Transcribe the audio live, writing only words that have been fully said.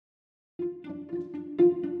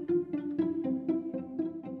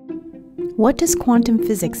What does quantum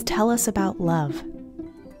physics tell us about love?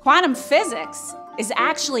 Quantum physics is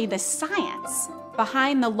actually the science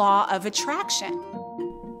behind the law of attraction.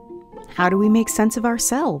 How do we make sense of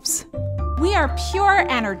ourselves? We are pure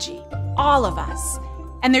energy, all of us,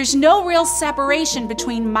 and there's no real separation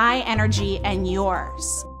between my energy and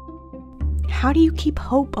yours. How do you keep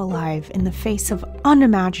hope alive in the face of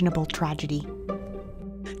unimaginable tragedy?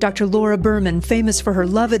 Dr. Laura Berman, famous for her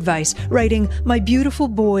love advice, writing, "My beautiful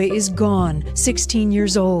boy is gone, 16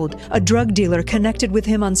 years old. A drug dealer connected with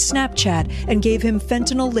him on Snapchat and gave him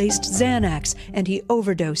fentanyl-laced Xanax, and he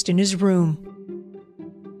overdosed in his room."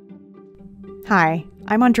 Hi,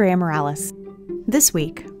 I'm Andrea Morales. This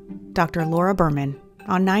week, Dr. Laura Berman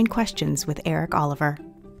on 9 Questions with Eric Oliver.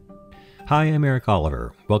 Hi, I'm Eric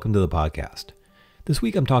Oliver. Welcome to the podcast. This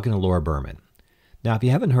week I'm talking to Laura Berman. Now, if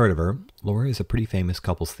you haven't heard of her, Laura is a pretty famous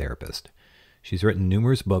couples therapist. She's written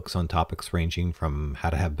numerous books on topics ranging from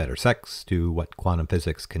how to have better sex to what quantum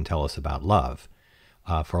physics can tell us about love.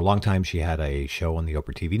 For a long time, she had a show on the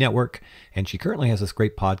Oprah TV network, and she currently has this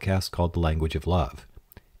great podcast called The Language of Love.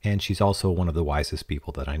 And she's also one of the wisest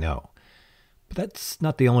people that I know. But that's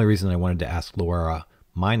not the only reason I wanted to ask Laura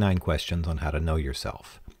my 9 questions on how to know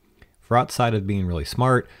yourself. For outside of being really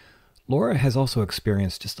smart, Laura has also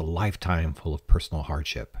experienced just a lifetime full of personal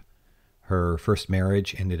hardship. Her first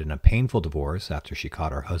marriage ended in a painful divorce after she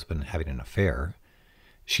caught her husband having an affair.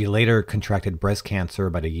 She later contracted breast cancer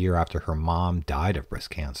about a year after her mom died of breast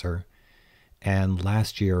cancer. And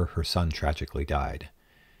last year, her son tragically died.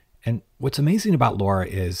 And what's amazing about Laura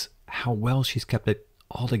is how well she's kept it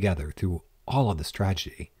all together through all of this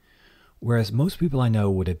tragedy. Whereas most people I know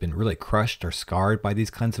would have been really crushed or scarred by these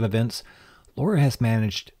kinds of events, Laura has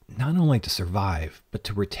managed not only to survive, but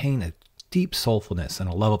to retain a deep soulfulness and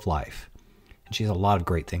a love of life. And she has a lot of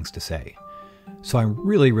great things to say. So I'm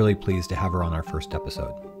really, really pleased to have her on our first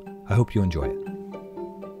episode. I hope you enjoy it.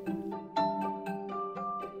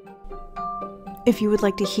 If you would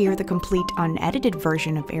like to hear the complete unedited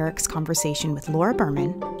version of Eric's conversation with Laura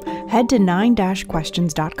Berman, head to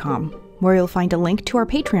 9-questions.com, where you'll find a link to our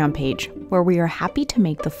Patreon page, where we are happy to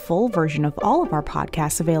make the full version of all of our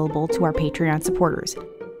podcasts available to our Patreon supporters.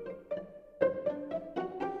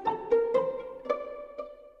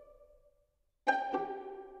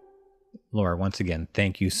 Laura, once again,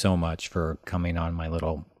 thank you so much for coming on my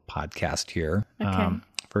little podcast here. Okay.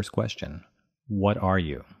 First question, what are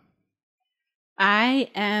you? I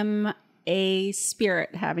am a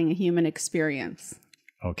spirit having a human experience.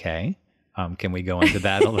 Okay. Can we go into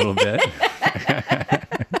that a little bit?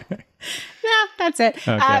 No, that's it.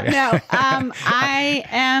 Okay. I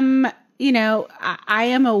am, I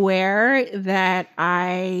am aware that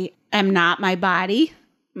I am not my body.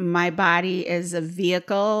 My body is a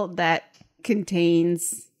vehicle that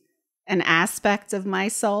contains an aspect of my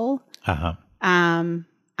soul. Uh-huh.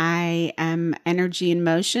 I am energy in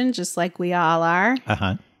motion, just like we all are.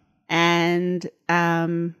 Uh-huh. And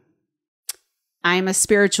I'm a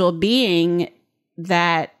spiritual being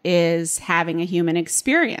that is having a human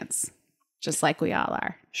experience, just like we all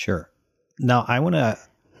are. Sure. Now,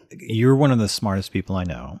 you're one of the smartest people I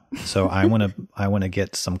know. So I want to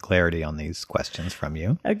get some clarity on these questions from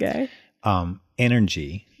you. Okay.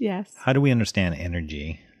 Energy. Yes. How do we understand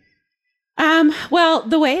energy? Well,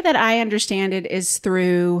 the way that I understand it is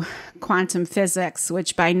through quantum physics,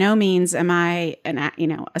 which by no means am I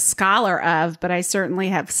a scholar of, but I certainly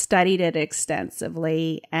have studied it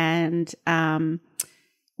extensively. And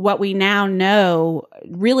what we now know,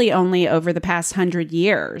 really only over the past 100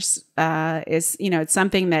 years, is it's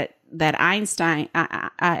something that Einstein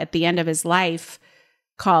at the end of his life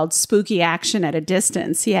called spooky action at a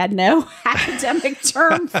distance. He had no academic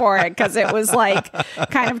term for it because it was like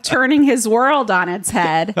kind of turning his world on its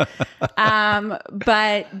head.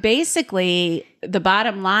 But basically, the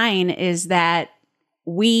bottom line is that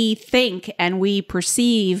we think and we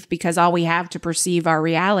perceive, because all we have to perceive our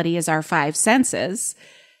reality is our 5 senses.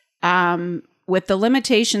 With the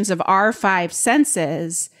limitations of our 5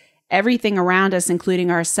 senses, everything around us,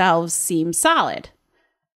 including ourselves, seems solid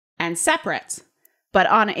and separate. But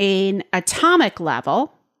on an atomic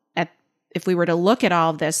level, if we were to look at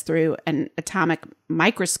all of this through an atomic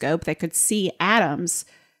microscope that could see atoms,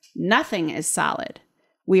 nothing is solid.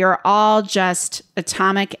 We are all just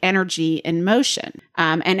atomic energy in motion.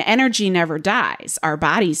 And energy never dies. Our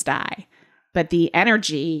bodies die, but the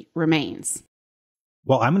energy remains.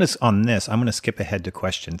 Well, I'm going to skip ahead to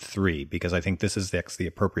question 3, because I think this is the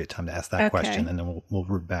appropriate time to ask that question, and then we'll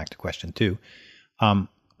root back to question 2.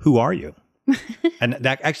 Who are you? And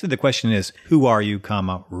the question is, who are you,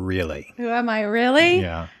 really? Who am I really?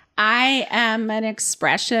 Yeah. I am an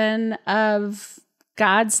expression of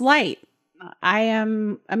God's light. I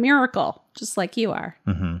am a miracle, just like you are.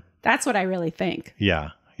 Mm-hmm. That's what I really think.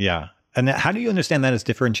 Yeah. Yeah. And how do you understand that as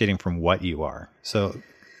differentiating from what you are? So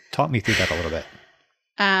talk me through that a little bit.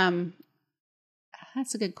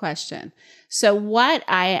 That's a good question. So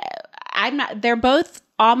I'm not, they're both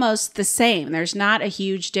almost the same. There's not a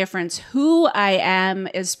huge difference. Who I am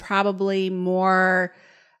is probably more,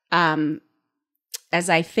 as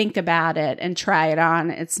I think about it and try it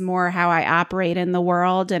on, it's more how I operate in the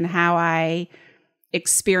world and how I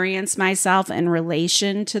experience myself in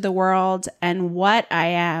relation to the world. And what I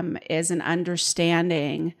am is an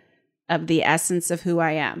understanding of the essence of who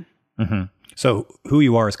I am. Mm-hmm. So who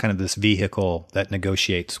you are is kind of this vehicle that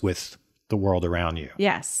negotiates with the world around you.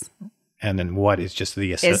 Yes. And then what is just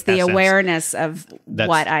the is the awareness of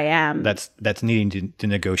what I am. That's needing to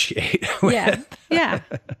negotiate with. Yeah. Yeah.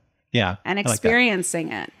 Yeah. And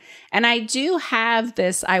experiencing it. And I do have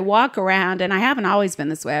this, I walk around, and I haven't always been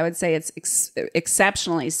this way. I would say it's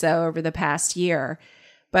exceptionally so over the past year.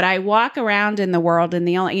 But I walk around in the world, and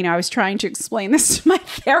I was trying to explain this to my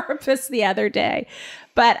therapist the other day.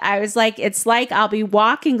 But I was like, it's like I'll be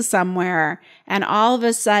walking somewhere, and all of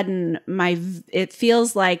a sudden it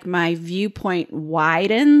feels like my viewpoint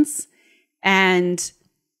widens, and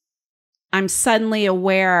I'm suddenly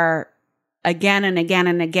aware again and again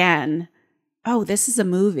and again, oh, this is a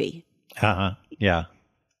movie. Yeah.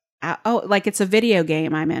 Like it's a video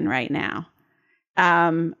game I'm in right now.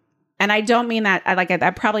 And I don't mean that,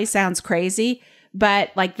 that probably sounds crazy,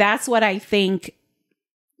 but like that's what I think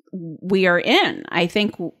we are in.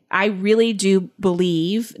 I really do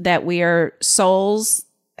believe that we are souls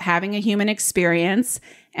having a human experience,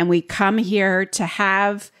 and we come here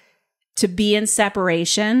to be in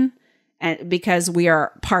separation, and because we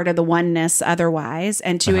are part of the oneness otherwise,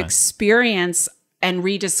 and to experience and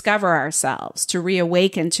rediscover ourselves, to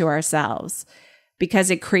reawaken to ourselves,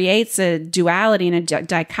 because it creates a duality and a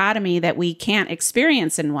dichotomy that we can't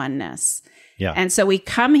experience in oneness. Yeah. And so we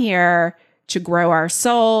come here to grow our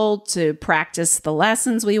soul, to practice the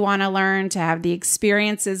lessons we want to learn, to have the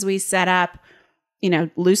experiences we set up,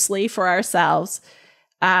 loosely for ourselves.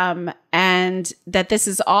 And that this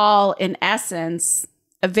is all, in essence,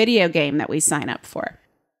 a video game that we sign up for.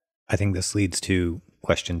 I think this leads to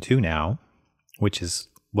question 2 now, which is,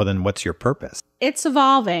 well, then what's your purpose? It's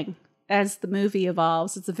evolving as the movie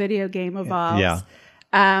evolves. It's a video game evolves. Yeah.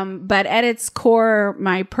 But at its core,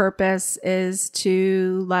 my purpose is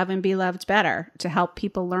to love and be loved better, to help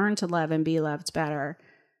people learn to love and be loved better,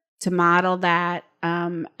 to model that.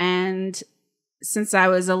 And since I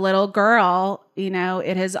was a little girl,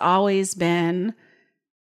 it has always been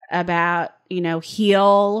about,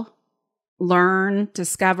 heal, learn,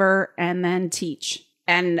 discover, and then teach.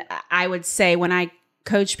 And I would say when I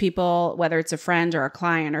coach people, whether it's a friend or a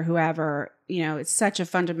client or whoever, it's such a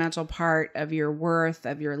fundamental part of your worth,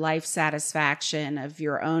 of your life satisfaction, of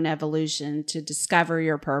your own evolution to discover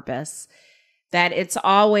your purpose, that it's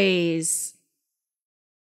always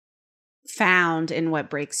found in what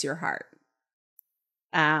breaks your heart.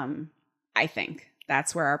 I think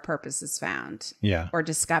that's where our purpose is found. Yeah. Or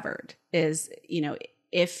discovered is,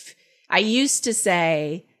 if I used to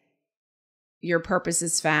say your purpose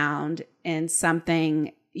is found in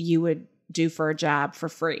something you would do for a job for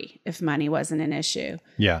free if money wasn't an issue.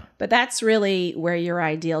 Yeah. But that's really where your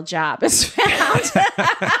ideal job is found.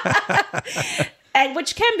 And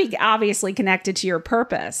which can be obviously connected to your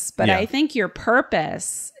purpose. But I think your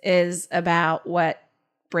purpose is about what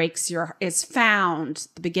is found,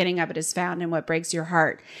 the beginning of it is found in what breaks your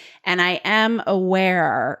heart. And I am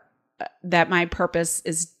aware that my purpose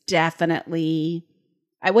is definitely,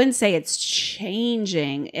 I wouldn't say it's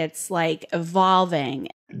changing, it's like evolving.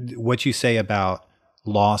 What you say about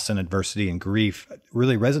loss and adversity and grief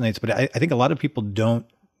really resonates, but I think a lot of people don't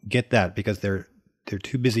get that because they're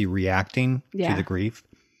too busy reacting to the grief.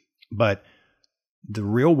 But the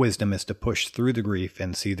real wisdom is to push through the grief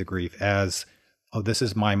and see the grief as, oh, this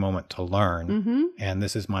is my moment to learn, and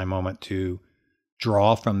this is my moment to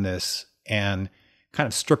draw from this and kind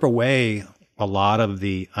of strip away a lot of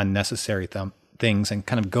the unnecessary things and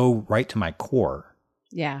kind of go right to my core.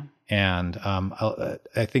 Yeah. And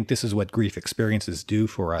I think this is what grief experiences do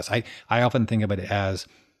for us. I often think of it as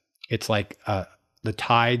it's like the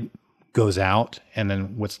tide goes out, and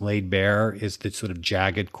then what's laid bare is the sort of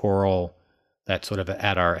jagged coral that's sort of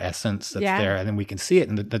at our essence that's there, and then we can see it.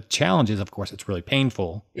 And the challenge is, of course, it's really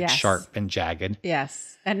painful. It's sharp and jagged.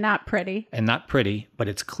 Yes, and not pretty. But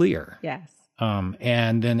it's clear. Yes.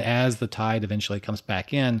 And then as the tide eventually comes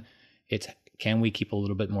back in, it's can we keep a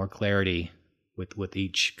little bit more clarity with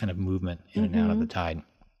each kind of movement in and out of the tide?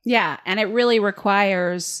 Yeah, and it really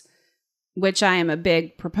requires which I am a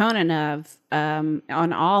big proponent of,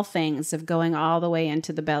 on all things, of going all the way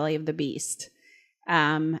into the belly of the beast.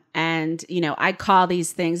 And, you know, I call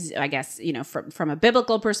these things, I guess, you know, from a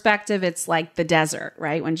biblical perspective, it's like the desert,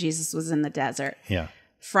 right? When Jesus was in the desert. Yeah.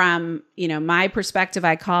 From, you know, my perspective,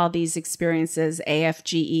 I call these experiences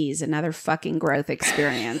AFGEs, another fucking growth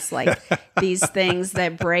experience. Like these things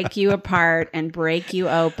that break you apart and break you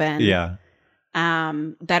open. Yeah.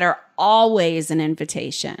 That are always an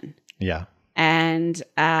invitation. Yeah. And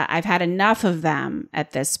I've had enough of them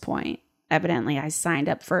at this point. Evidently, I signed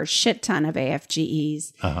up for a shit ton of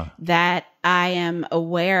AFGEs that I am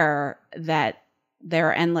aware that there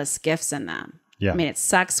are endless gifts in them. Yeah. I mean, it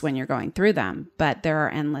sucks when you're going through them, but there are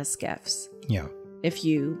endless gifts. Yeah. If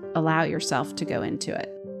you allow yourself to go into it.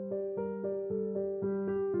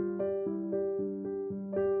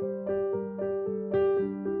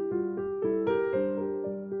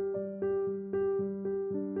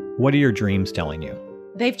 What are your dreams telling you?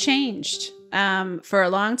 They've changed. For a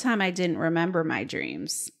long time, I didn't remember my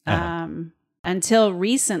dreams. Until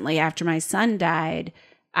recently, after my son died,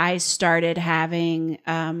 I started having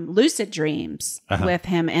lucid dreams with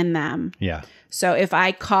him in them. Yeah. So if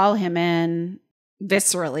I call him in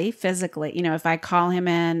viscerally, physically, you know, if I call him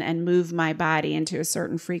in and move my body into a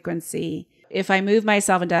certain frequency, if I move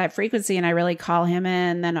myself into that frequency and I really call him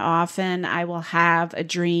in, then often I will have a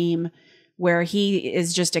dream where he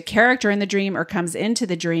is just a character in the dream or comes into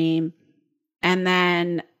the dream. And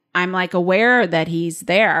then I'm like aware that he's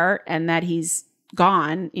there and that he's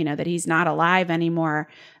gone, you know, that he's not alive anymore.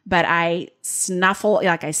 But I snuffle,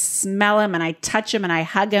 like I smell him and I touch him and I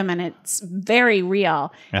hug him and it's very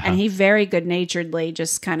real. And he very good naturedly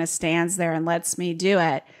just kind of stands there and lets me do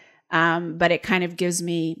it. But it kind of gives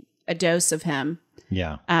me a dose of him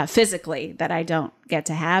physically that I don't get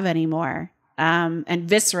to have anymore. And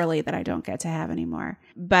viscerally that I don't get to have anymore.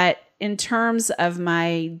 But in terms of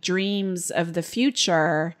my dreams of the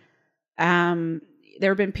future, there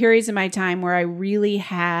have been periods in my time where I really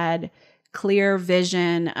had clear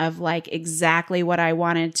vision of like exactly what I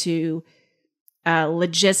wanted to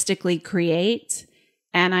logistically create.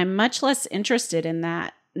 And I'm much less interested in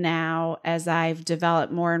that now as I've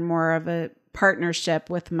developed more and more of a partnership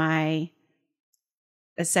with my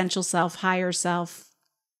essential self, higher self,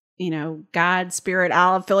 you know, God, spirit,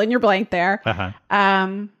 I'll fill in your blank there.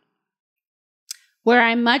 Where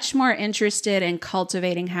I'm much more interested in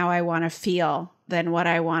cultivating how I want to feel than what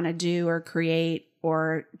I want to do or create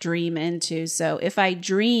or dream into. So if I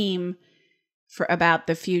dream about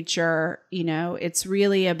the future, you know, it's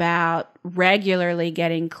really about regularly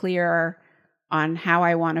getting clearer on how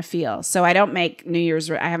I want to feel. So I don't make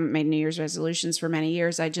I haven't made New Year's resolutions for many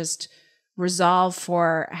years. I just resolve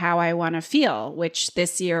for how I want to feel, which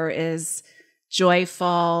this year is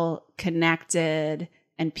joyful, connected,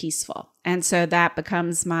 and peaceful. And so that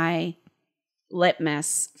becomes my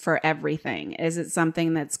litmus for everything. Is it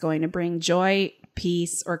something that's going to bring joy,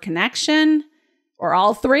 peace, or connection, or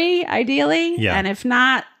all three, ideally? Yeah. And if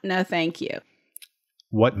not, no thank you.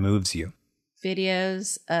 What moves you?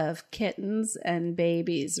 Videos of kittens and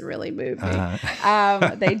babies really move me.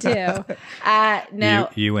 They do. No,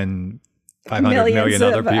 you and 500 million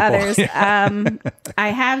other people. Others. I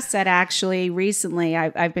have said actually recently,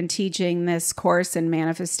 I've been teaching this course in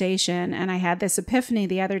manifestation, and I had this epiphany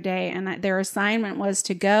the other day, and their assignment was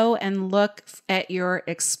to go and look at your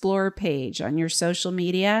explore page on your social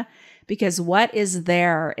media, because what is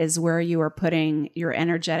there is where you are putting your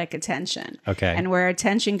energetic attention. Okay. And where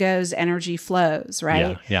attention goes, energy flows,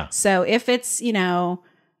 right? Yeah. So if it's, you know,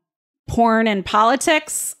 porn and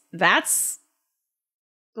politics, that's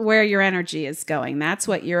where your energy is going. That's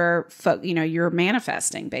what you're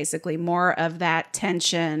manifesting, basically, more of that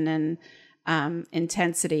tension and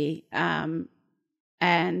intensity. And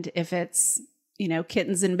if it's, you know,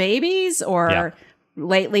 kittens and babies, or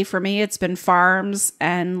lately for me, it's been farms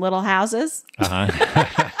and little houses. But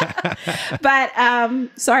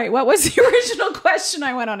sorry, what was the original question?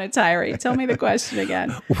 I went on a tirade. Tell me the question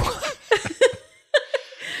again.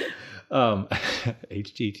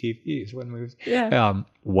 HGTV is what moves. Yeah.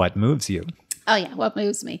 What moves you? Oh yeah, what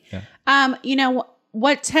moves me? Yeah. You know,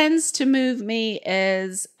 what tends to move me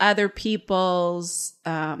is other people's.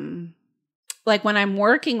 Like when I'm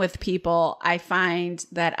working with people, I find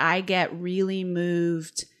that I get really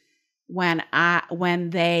moved when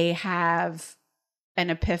they have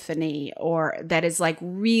an epiphany, or that is like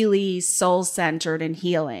really soul centered and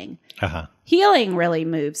healing. Healing really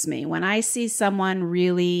moves me when I see someone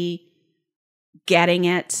really getting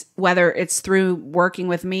it, whether it's through working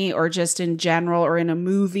with me or just in general or in a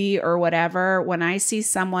movie or whatever. When I see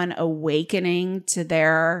someone awakening to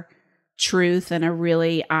their truth in a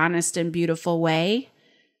really honest and beautiful way.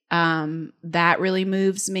 That really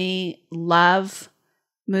moves me. Love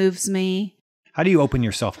moves me. How do you open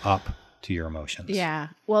yourself up to your emotions? Yeah.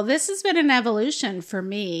 Well, this has been an evolution for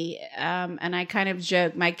me. And I kind of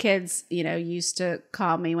joke, my kids, used to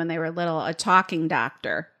call me when they were little a talking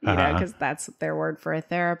doctor, because that's their word for a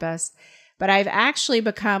therapist. But I've actually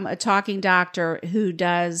become a talking doctor who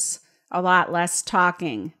does a lot less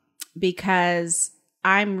talking, because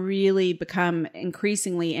I'm really become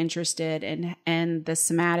increasingly interested in the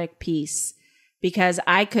somatic piece, because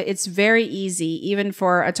it's very easy, even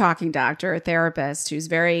for a talking doctor, a therapist who's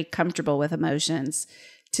very comfortable with emotions,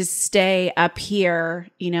 to stay up here,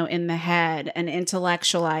 in the head and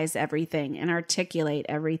intellectualize everything and articulate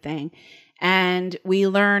everything. And we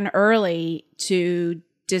learn early to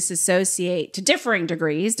disassociate to differing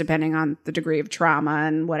degrees, depending on the degree of trauma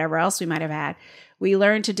and whatever else we might have had. We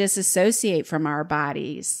learn to disassociate from our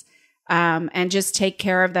bodies and just take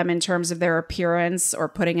care of them in terms of their appearance or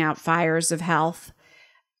putting out fires of health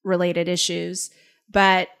related issues.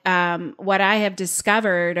 But what I have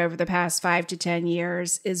discovered over the past 5 to 10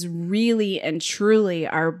 years is really and truly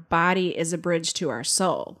our body is a bridge to our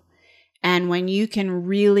soul. And when you can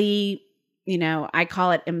really, I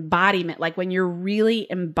call it embodiment, like when you're really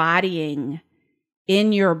embodying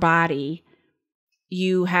in your body,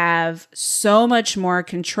 you have so much more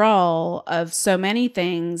control of so many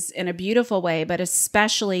things in a beautiful way, but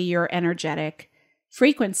especially your energetic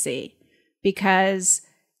frequency, because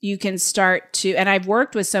you can start to, and I've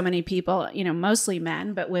worked with so many people, mostly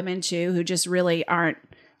men, but women too, who just really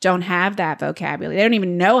don't have that vocabulary. They don't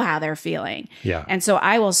even know how they're feeling. Yeah. And so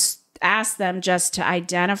I will ask them just to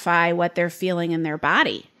identify what they're feeling in their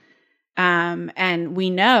body. And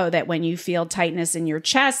we know that when you feel tightness in your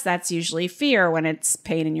chest, that's usually fear. When it's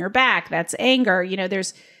pain in your back, that's anger.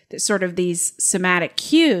 There's sort of these somatic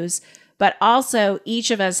cues, but also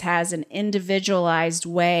each of us has an individualized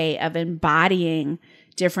way of embodying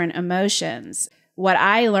different emotions. What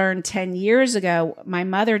I learned 10 years ago, my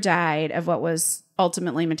mother died of what was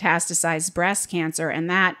ultimately metastasized breast cancer. And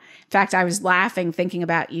that, in fact, I was laughing thinking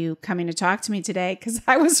about you coming to talk to me today, because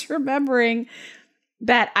I was remembering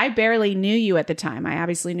that I barely knew you at the time. I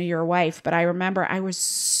obviously knew your wife, but I remember I was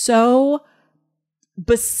so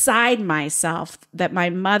beside myself that my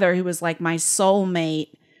mother, who was like my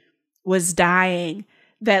soulmate, was dying,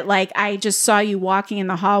 that like I just saw you walking in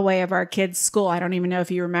the hallway of our kids' school. I don't even know if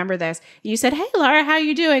you remember this. You said, "Hey, Laura, how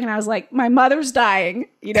you doing?" And I was like, "My mother's dying."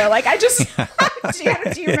 Like I just,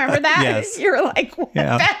 do you remember that? Yes. You were like, what the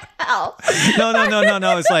hell?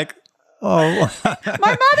 No. It's like, oh,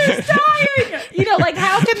 my mother's dying. Like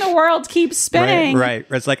how can the world keep spinning? Right.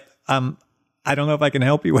 It's like, I don't know if I can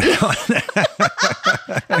help you with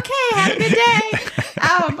that. Okay, have a good day.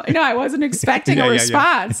 I wasn't expecting a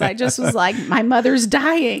response. I just was like, my mother's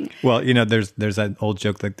dying. Well, there's that old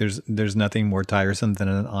joke, like there's nothing more tiresome than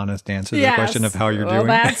an honest answer to the question of how you're doing.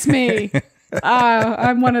 That's me.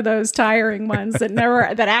 I'm one of those tiring ones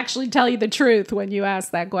that actually tell you the truth when you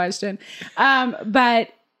ask that question. But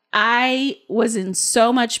I was in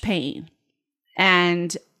so much pain,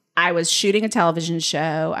 and I was shooting a television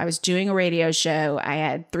show. I was doing a radio show. I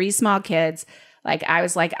had 3 small kids. Like I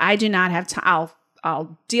was like, I do not have time.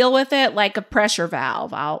 I'll deal with it like a pressure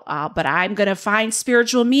valve. But I'm going to find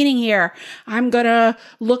spiritual meaning here. I'm going to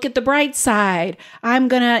look at the bright side. I'm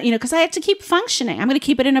going to, because I have to keep functioning. I'm going to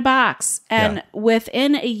keep it in a box. And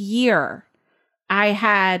within a year, I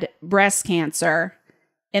had breast cancer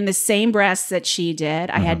in the same breasts that she did.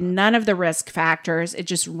 I had none of the risk factors. It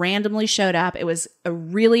just randomly showed up. It was a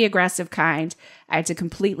really aggressive kind. I had to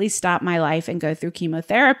completely stop my life and go through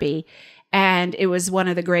chemotherapy. And it was one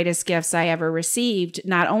of the greatest gifts I ever received,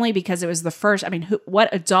 not only because it was the first, what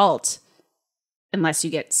adult, unless you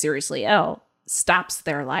get seriously ill, stops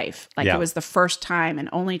their life? It was the first time and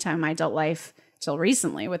only time in my adult life till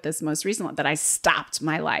recently, with this most recent one, that I stopped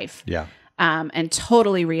my life. Yeah. And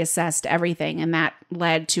totally reassessed everything. And that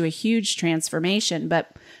led to a huge transformation.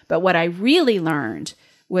 But what I really learned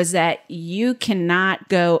was that you cannot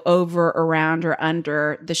go over, around, or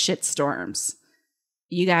under the shit storms.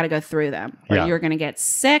 You got to go through them, or you're going to get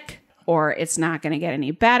sick, or it's not going to get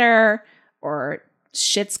any better, or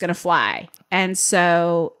shit's going to fly. And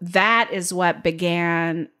so that is what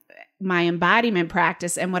began my embodiment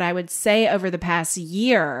practice. And what I would say over the past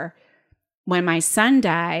year, when my son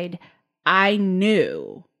died, I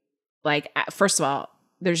knew, first of all,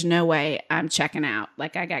 there's no way I'm checking out.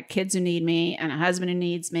 Like, I got kids who need me and a husband who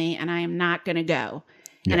needs me, and I am not going to go.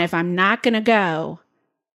 Yeah. And if I'm not going to go,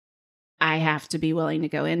 I have to be willing to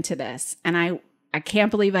go into this. And I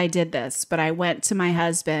can't believe I did this, but I went to my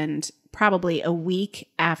husband probably a week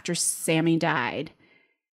after Sammy died.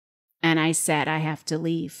 And I said, I have to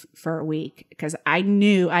leave for a week because I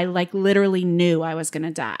literally knew I was going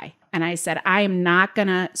to die. And I said, I am not going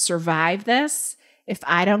to survive this if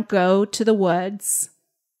I don't go to the woods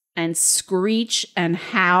and screech and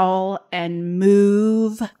howl and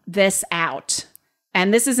move this out.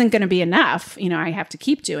 And this isn't going to be enough. I have to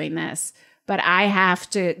keep doing this, but I have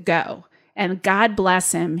to go. And God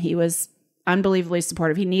bless him. He was unbelievably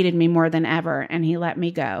supportive. He needed me more than ever, and he let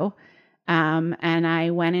me go. And I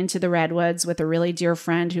went into the redwoods with a really dear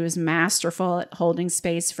friend who was masterful at holding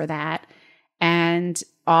space for that. And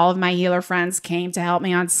all of my healer friends came to help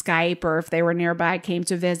me on Skype, or if they were nearby, came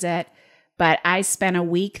to visit. But I spent a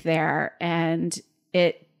week there, and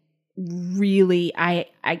it really,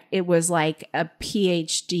 it was like a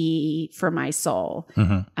PhD for my soul,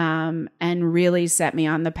 and really set me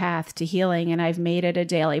on the path to healing. And I've made it a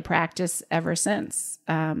daily practice ever since.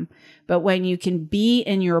 But when you can be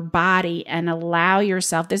in your body and allow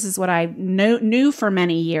yourself, this is what I knew for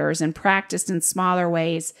many years and practiced in smaller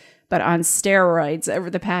ways, but on steroids over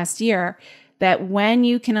the past year, that when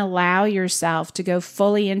you can allow yourself to go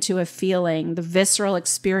fully into a feeling, the visceral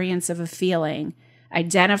experience of a feeling,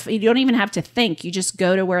 you don't even have to think. You just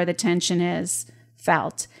go to where the tension is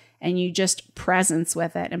felt, and you just presence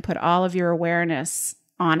with it and put all of your awareness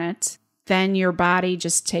on it. Then your body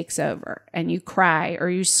just takes over, and you cry or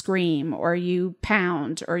you scream or you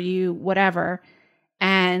pound or you whatever.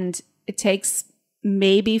 And it takes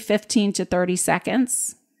maybe 15 to 30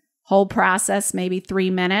 seconds, whole process, maybe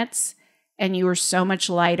 3 minutes. And you are so much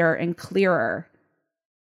lighter and clearer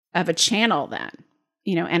of a channel then,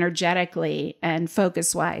 energetically and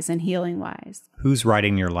focus-wise and healing-wise. Who's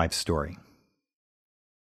writing your life story?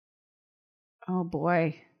 Oh,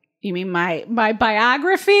 boy. You mean my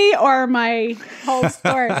biography or my whole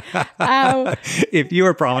story? If you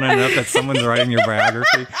were prominent enough that someone's writing your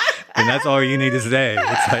biography, then that's all you need to say.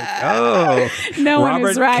 It's like, oh, no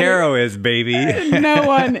Robert Caro is, baby. No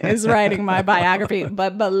one is writing my biography,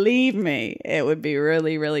 but believe me, it would be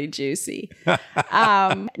really, really juicy.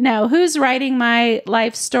 No, who's writing my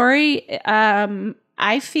life story?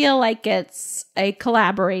 I feel like it's a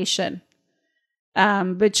collaboration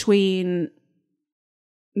between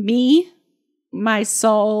me, my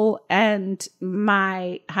soul, and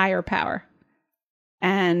my higher power.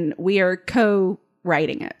 And we are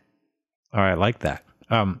co-writing it. All right, I like that.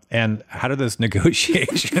 And how do those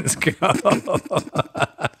negotiations go?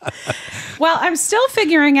 Well, I'm still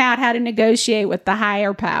figuring out how to negotiate with the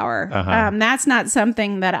higher power. That's not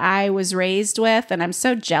something that I was raised with. And I'm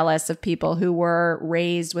so jealous of people who were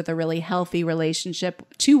raised with a really healthy relationship,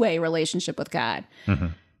 two-way relationship with God.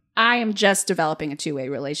 I am just developing a two-way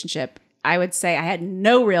relationship. I would say I had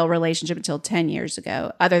no real relationship until 10 years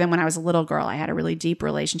ago, other than when I was a little girl. I had a really deep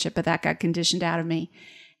relationship, but that got conditioned out of me.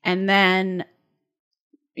 And then,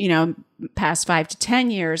 past 5 to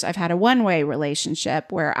 10 years, I've had a one-way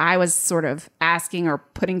relationship where I was sort of asking or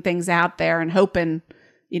putting things out there and hoping,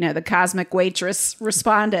 the cosmic waitress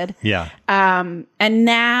responded. Yeah. And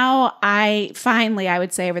now I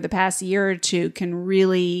would say over the past year or two, can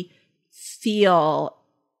really feel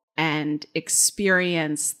and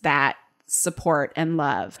experience that support and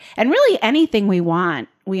love. And really anything we want,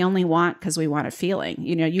 we only want because we want a feeling.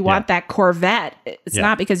 You want that Corvette. It's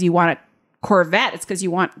not because you want a Corvette. It's because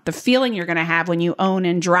you want the feeling you're going to have when you own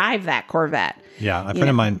and drive that Corvette. Yeah. A friend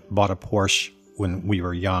of mine bought a Porsche when we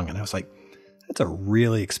were young, and I was like, that's a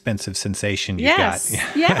really expensive sensation you got.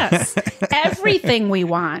 Yes. Everything we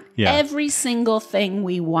want, every single thing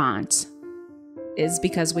we want is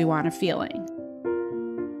because we want a feeling.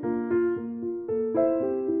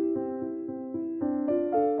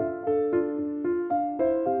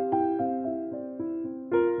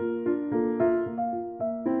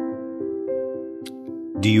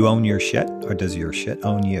 Do you own your shit, or does your shit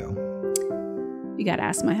own you? You got to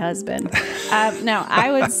ask my husband. No,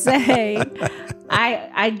 I would say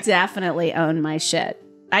I definitely own my shit.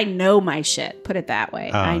 I know my shit, put it that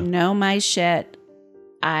way. I know my shit.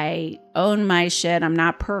 I own my shit. I'm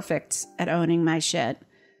not perfect at owning my shit,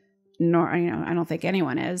 nor, I don't think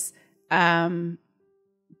anyone is. But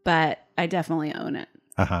I definitely own it.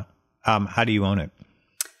 How do you own it?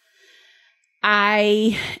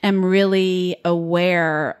 I am really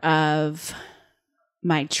aware of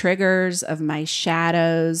my triggers, of my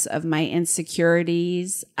shadows, of my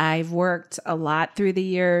insecurities. I've worked a lot through the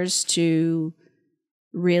years to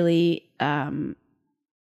really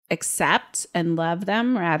accept and love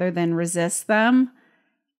them rather than resist them.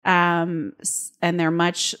 And they're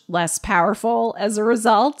much less powerful as a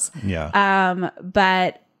result. Yeah.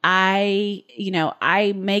 But I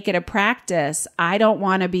make it a practice. I don't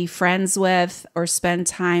want to be friends with or spend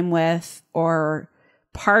time with or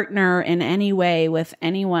partner in any way with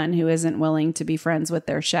anyone who isn't willing to be friends with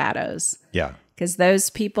their shadows. Yeah. Because those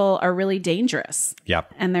people are really dangerous.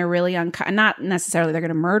 Yep. And they're really not necessarily they're going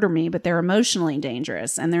to murder me, but they're emotionally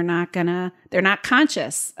dangerous, and they're not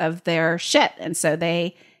conscious of their shit. And so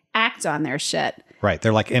they act on their shit. Right.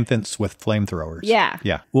 They're like infants with flamethrowers. Yeah.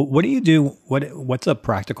 Yeah. Well, what do you do? What's a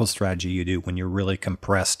practical strategy you do when you're really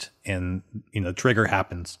compressed and, the trigger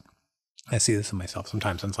happens? I see this in myself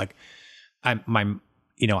sometimes. And it's like, I'm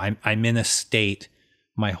in a state,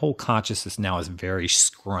 my whole consciousness now is very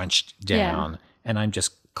scrunched down, and I'm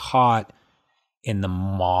just caught in the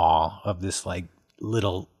maw of this like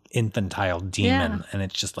little infantile demon. And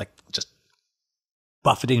it's just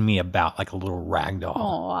buffeting me about like a little rag doll.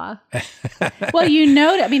 Aw. Well,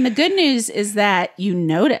 the good news is that you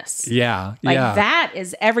notice. Yeah. That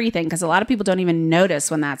is everything, because a lot of people don't even notice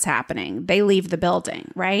when that's happening. They leave the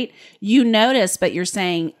building, right? You notice, but you're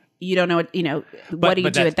saying you don't know what, what do you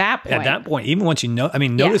do at that point? At that point, even once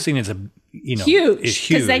noticing is huge. Is huge.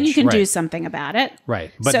 Because then you can do something about it.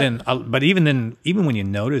 Right. But even when you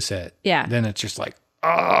notice it, then it's just like,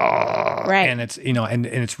 oh, right. And it's, and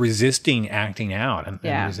it's resisting acting out and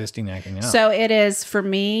resisting acting out. So it is for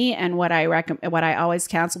me, and what I always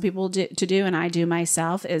counsel people to do, and I do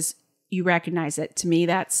myself, is you recognize it. To me,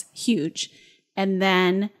 that's huge. And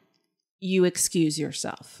then you excuse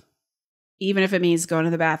yourself, even if it means going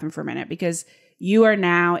to the bathroom for a minute, because you are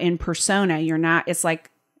now in persona. You're not, it's like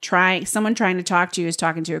someone trying to talk to you is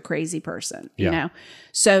talking to a crazy person, you know?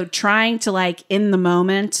 So trying to like in the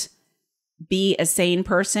moment be a sane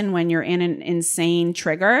person when you're in an insane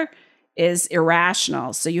trigger is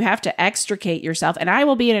irrational. So you have to extricate yourself. And I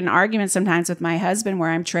will be in an argument sometimes with my husband where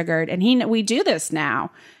I'm triggered, and we do this now.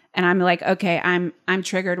 And I'm like, okay, I'm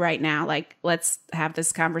triggered right now. Like, let's have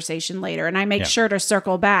this conversation later. And I make sure to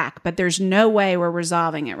circle back, but there's no way we're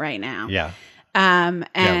resolving it right now. Yeah.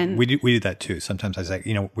 And we do that too. Sometimes I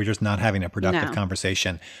say, we're just not having a productive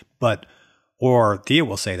conversation, or Thea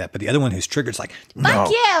will say that, but the other one who's triggered is like, no, fuck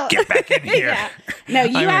you. Get back in here. No,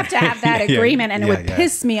 you have to have that agreement. And it would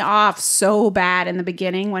piss me off so bad in the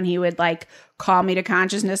beginning when he would like call me to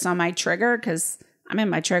consciousness on my trigger, because I'm in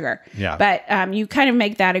my trigger. Yeah. But you kind of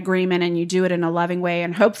make that agreement, and you do it in a loving way.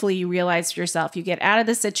 And hopefully you realize for yourself, you get out of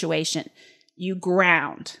the situation, you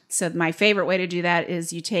ground. So my favorite way to do that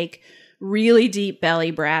is you take really deep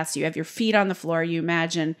belly breaths. You have your feet on the floor. You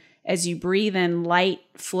imagine as you breathe in, light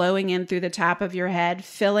flowing in through the top of your head,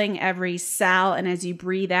 filling every cell. And as you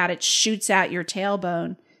breathe out, it shoots out your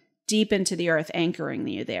tailbone deep into the earth, anchoring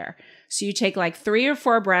you there. So you take like 3 or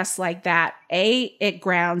 4 breaths like that. A, it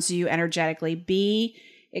grounds you energetically. B,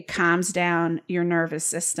 it calms down your nervous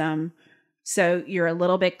system, so you're a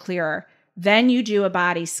little bit clearer. Then you do a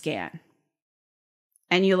body scan,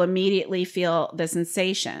 and you'll immediately feel the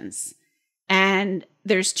sensations. And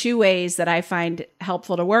there's 2 ways that I find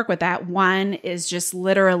helpful to work with that. One is just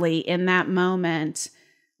literally in that moment,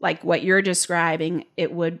 like what you're describing,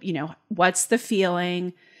 it would, what's the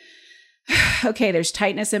feeling? Okay, there's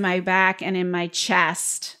tightness in my back and in my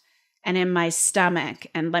chest and in my stomach.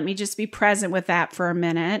 And let me just be present with that for a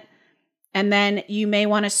minute. And then you may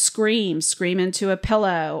want to scream into a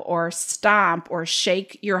pillow, or stomp, or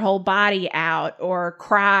shake your whole body out, or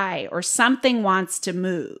cry, or something wants to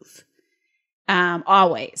move.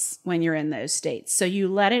 Always when you're in those states. So you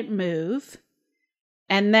let it move.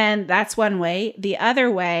 And then that's one way. The other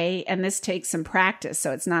way, and this takes some practice,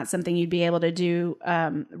 so it's not something you'd be able to do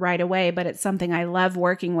right away, but it's something I love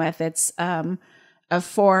working with. It's a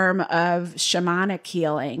form of shamanic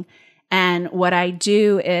healing. And what I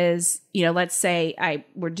do is, let's say I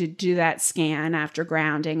were to do that scan after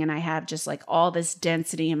grounding, and I have just like all this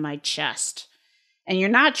density in my chest. And you're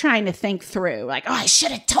not trying to think through like, oh, I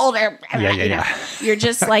should have told her. Yeah. You're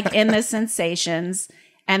just like in the sensations.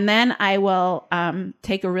 And then I will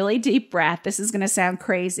take a really deep breath. This is going to sound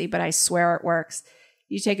crazy, but I swear it works.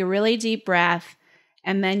 You take a really deep breath,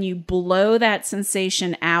 and then you blow that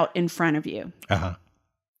sensation out in front of you. Uh-huh.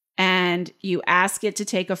 And you ask it to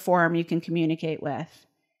take a form you can communicate with.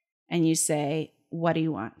 And you say, what do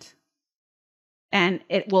you want? And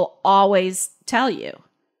it will always tell you.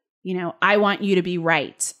 I want you to be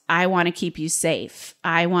right. I want to keep you safe.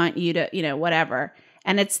 I want you to, whatever.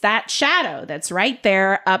 And it's that shadow that's right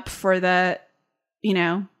there up for the,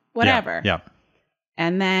 whatever. Yeah.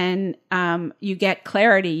 And then you get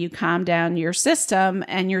clarity. You calm down your system,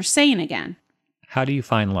 and you're sane again. How do you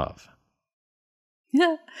find love?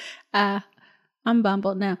 I'm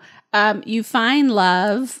bumbled now. You find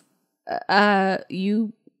love.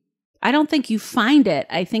 I don't think you find it.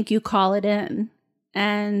 I think you call it in.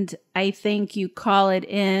 And I think you call it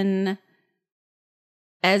in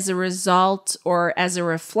as a result or as a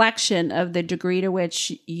reflection of the degree to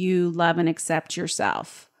which you love and accept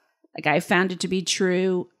yourself. Like, I found it to be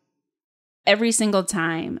true every single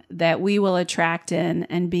time that we will attract in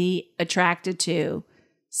and be attracted to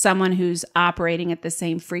someone who's operating at the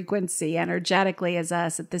same frequency energetically as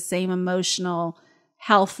us, at the same emotional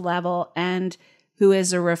health level, and who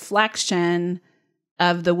is a reflection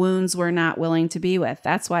of the wounds we're not willing to be with.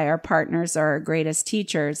 That's why our partners are our greatest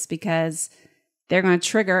teachers, because they're going to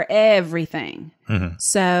trigger everything. Mm-hmm.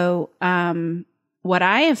 So what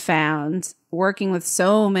I have found working with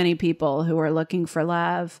so many people who are looking for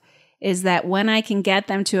love is that when I can get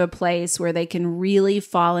them to a place where they can really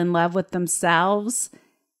fall in love with themselves,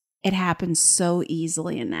 it happens so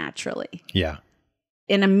easily and naturally. Yeah.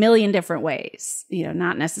 In a million different ways,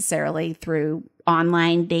 not necessarily through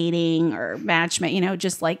online dating or matchmaking,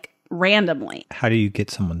 just like randomly. How do you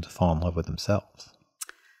get someone to fall in love with themselves?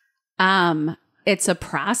 It's a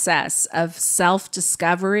process of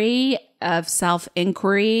self-discovery, of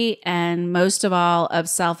self-inquiry, and most of all, of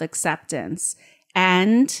self-acceptance.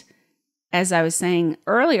 And as I was saying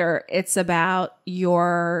earlier, it's about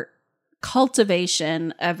your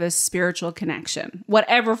cultivation of a spiritual connection,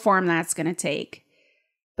 whatever form that's going to take.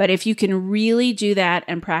 But if you can really do that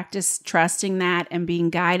and practice trusting that and being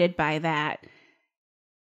guided by that,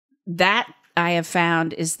 that I have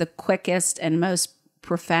found is the quickest and most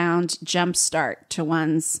profound jumpstart to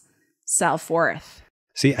one's self-worth.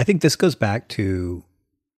 See, I think this goes back to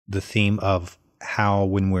the theme of how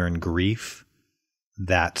when we're in grief,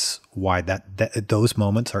 that's why that those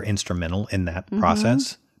moments are instrumental in that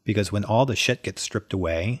process. Because when all the shit gets stripped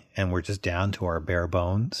away and we're just down to our bare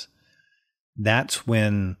bones, that's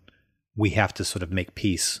when we have to sort of make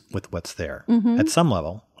peace with what's there at some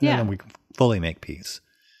level. Yeah. And then we can fully make peace.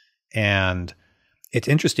 And it's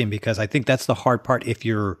interesting because I think that's the hard part. If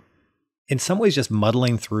you're in some ways just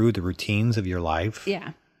muddling through the routines of your life,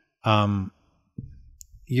 you're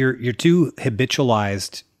too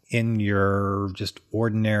habitualized in your just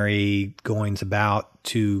ordinary goings about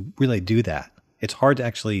to really do that. It's hard to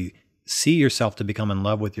actually see yourself to become in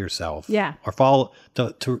love with yourself. Yeah. Or fall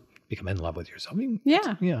to become in love with yourself. I mean,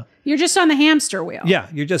 yeah. You're just on the hamster wheel. Yeah.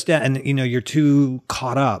 You're just, and you're too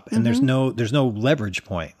caught up and there's no leverage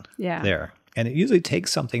point there. And it usually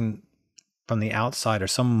takes something from the outside or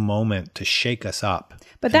some moment to shake us up.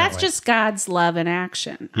 But that's just God's love in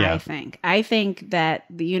action, I think. I think that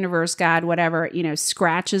the universe, God, whatever,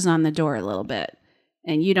 scratches on the door a little bit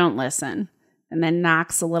and you don't listen, and then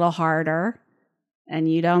knocks a little harder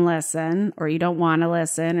and you don't listen, or you don't want to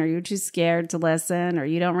listen, or you're too scared to listen, or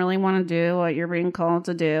you don't really want to do what you're being called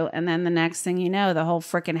to do. And then the next thing you know, the whole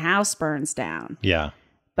freaking house burns down. Yeah.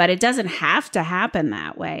 But it doesn't have to happen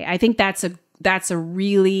that way. I think that's a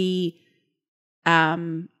really,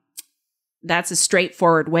 that's a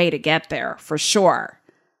straightforward way to get there for sure.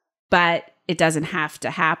 But it doesn't have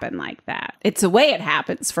to happen like that. It's the way it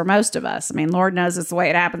happens for most of us. I mean, Lord knows it's the way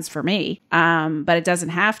it happens for me. But it doesn't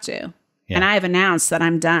have to. Yeah. And I have announced that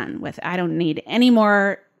I'm done with, I don't need any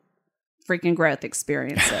more freaking growth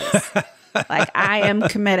experiences. Like, I am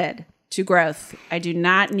committed to growth. I do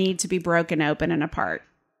not need to be broken open and apart.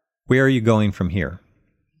 Where are you going from here?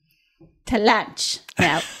 To lunch.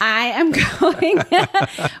 No, I am going.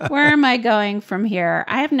 Where am I going from here?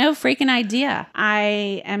 I have no freaking idea.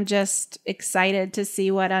 I am just excited to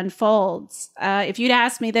see what unfolds. If you'd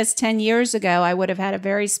asked me this 10 years ago, I would have had a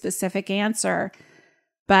very specific answer.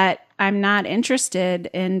 But I'm not interested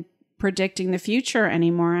in predicting the future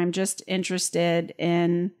anymore. I'm just interested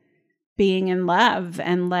in being in love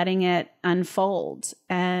and letting it unfold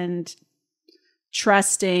and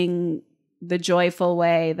trusting the joyful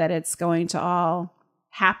way that it's going to all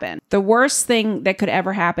happen. The worst thing that could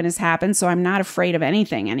ever happen has happened, so I'm not afraid of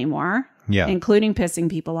anything anymore, including pissing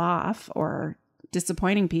people off or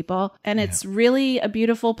disappointing people. And it's really a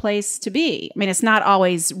beautiful place to be. I mean, it's not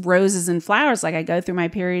always roses and flowers. Like, I go through my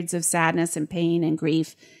periods of sadness and pain and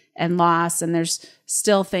grief and loss, and there's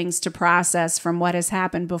still things to process from what has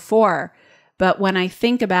happened before. But when I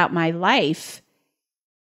think about my life,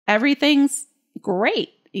 everything's great.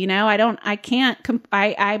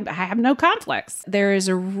 I have no conflicts. There is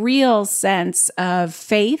a real sense of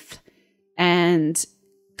faith and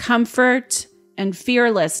comfort and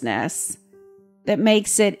fearlessness that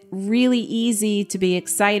makes it really easy to be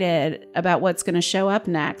excited about what's going to show up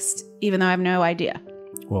next, even though I have no idea.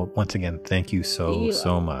 Well, once again, thank you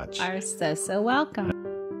so much. You are so welcome.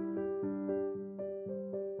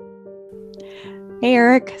 Hey,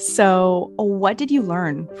 Eric. So what did you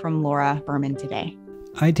learn from Laura Berman today?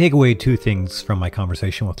 I take away two things from my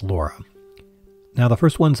conversation with Laura. Now, the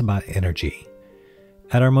first one's about energy.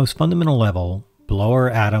 At our most fundamental level, below our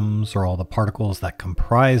atoms, or all the particles that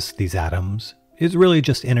comprise these atoms, is really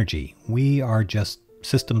just energy. We are just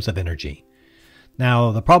systems of energy.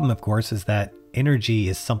 Now, the problem, of course, is that energy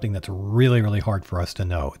is something that's really, really hard for us to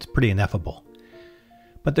know. It's pretty ineffable.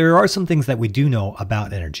 But there are some things that we do know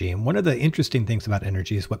about energy, and one of the interesting things about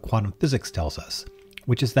energy is what quantum physics tells us,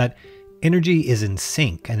 which is that energy is in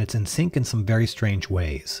sync, and it's in sync in some very strange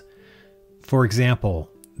ways. For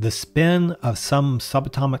example, the spin of some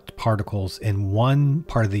subatomic particles in one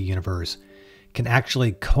part of the universe can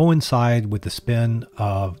actually coincide with the spin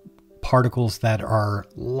of particles that are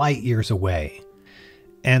light years away.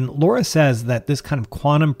 And Laura says that this kind of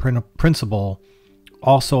quantum principle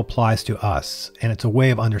also applies to us, and it's a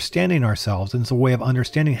way of understanding ourselves, and it's a way of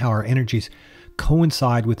understanding how our energies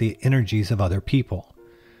coincide with the energies of other people.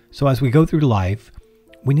 So as we go through life,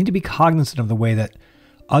 we need to be cognizant of the way that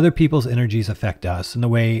other people's energies affect us and the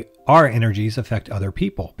way our energies affect other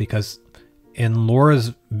people, because in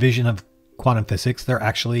Laura's vision of quantum physics, they're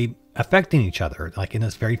actually affecting each other, like in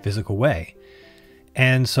this very physical way.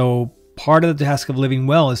 And so part of the task of living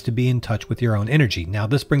well is to be in touch with your own energy. Now,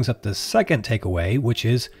 this brings up the second takeaway, which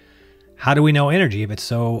is, how do we know energy if it's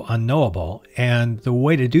so unknowable? And the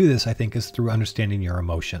way to do this, I think, is through understanding your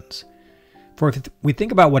emotions. For if we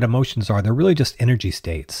think about what emotions are, they're really just energy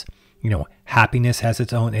states. You know, happiness has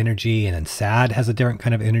its own energy, and then sad has a different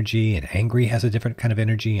kind of energy, and angry has a different kind of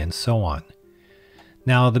energy, and so on.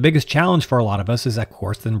 Now, the biggest challenge for a lot of us is, of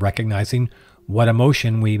course, then recognizing what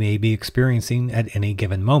emotion we may be experiencing at any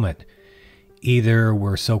given moment. Either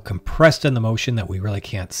we're so compressed in the emotion that we really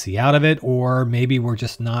can't see out of it, or maybe we're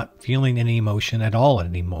just not feeling any emotion at all at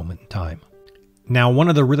any moment in time. Now, one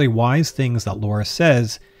of the really wise things that Laura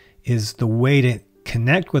says is the way to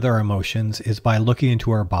connect with our emotions is by looking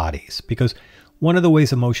into our bodies, because one of the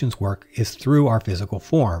ways emotions work is through our physical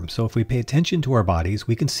form. So if we pay attention to our bodies,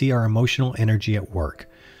 we can see our emotional energy at work.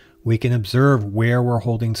 We can observe where we're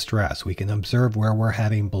holding stress. We can observe where we're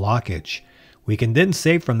having blockage. We can then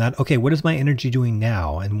say from that, okay, what is my energy doing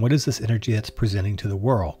now? And what is this energy that's presenting to the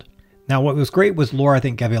world? Now, what was great was Laura, I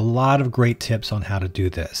think, gave a lot of great tips on how to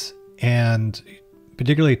do this. And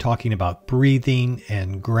particularly talking about breathing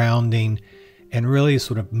and grounding and really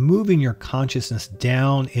sort of moving your consciousness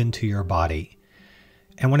down into your body.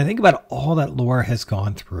 And when I think about all that Laura has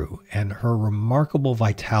gone through and her remarkable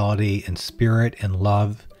vitality and spirit and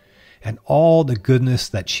love and all the goodness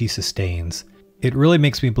that she sustains, it really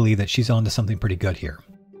makes me believe that she's on to something pretty good here.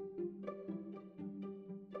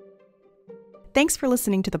 Thanks for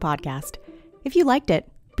listening to the podcast. If you liked it,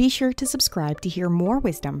 be sure to subscribe to hear more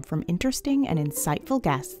wisdom from interesting and insightful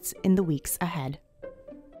guests in the weeks ahead.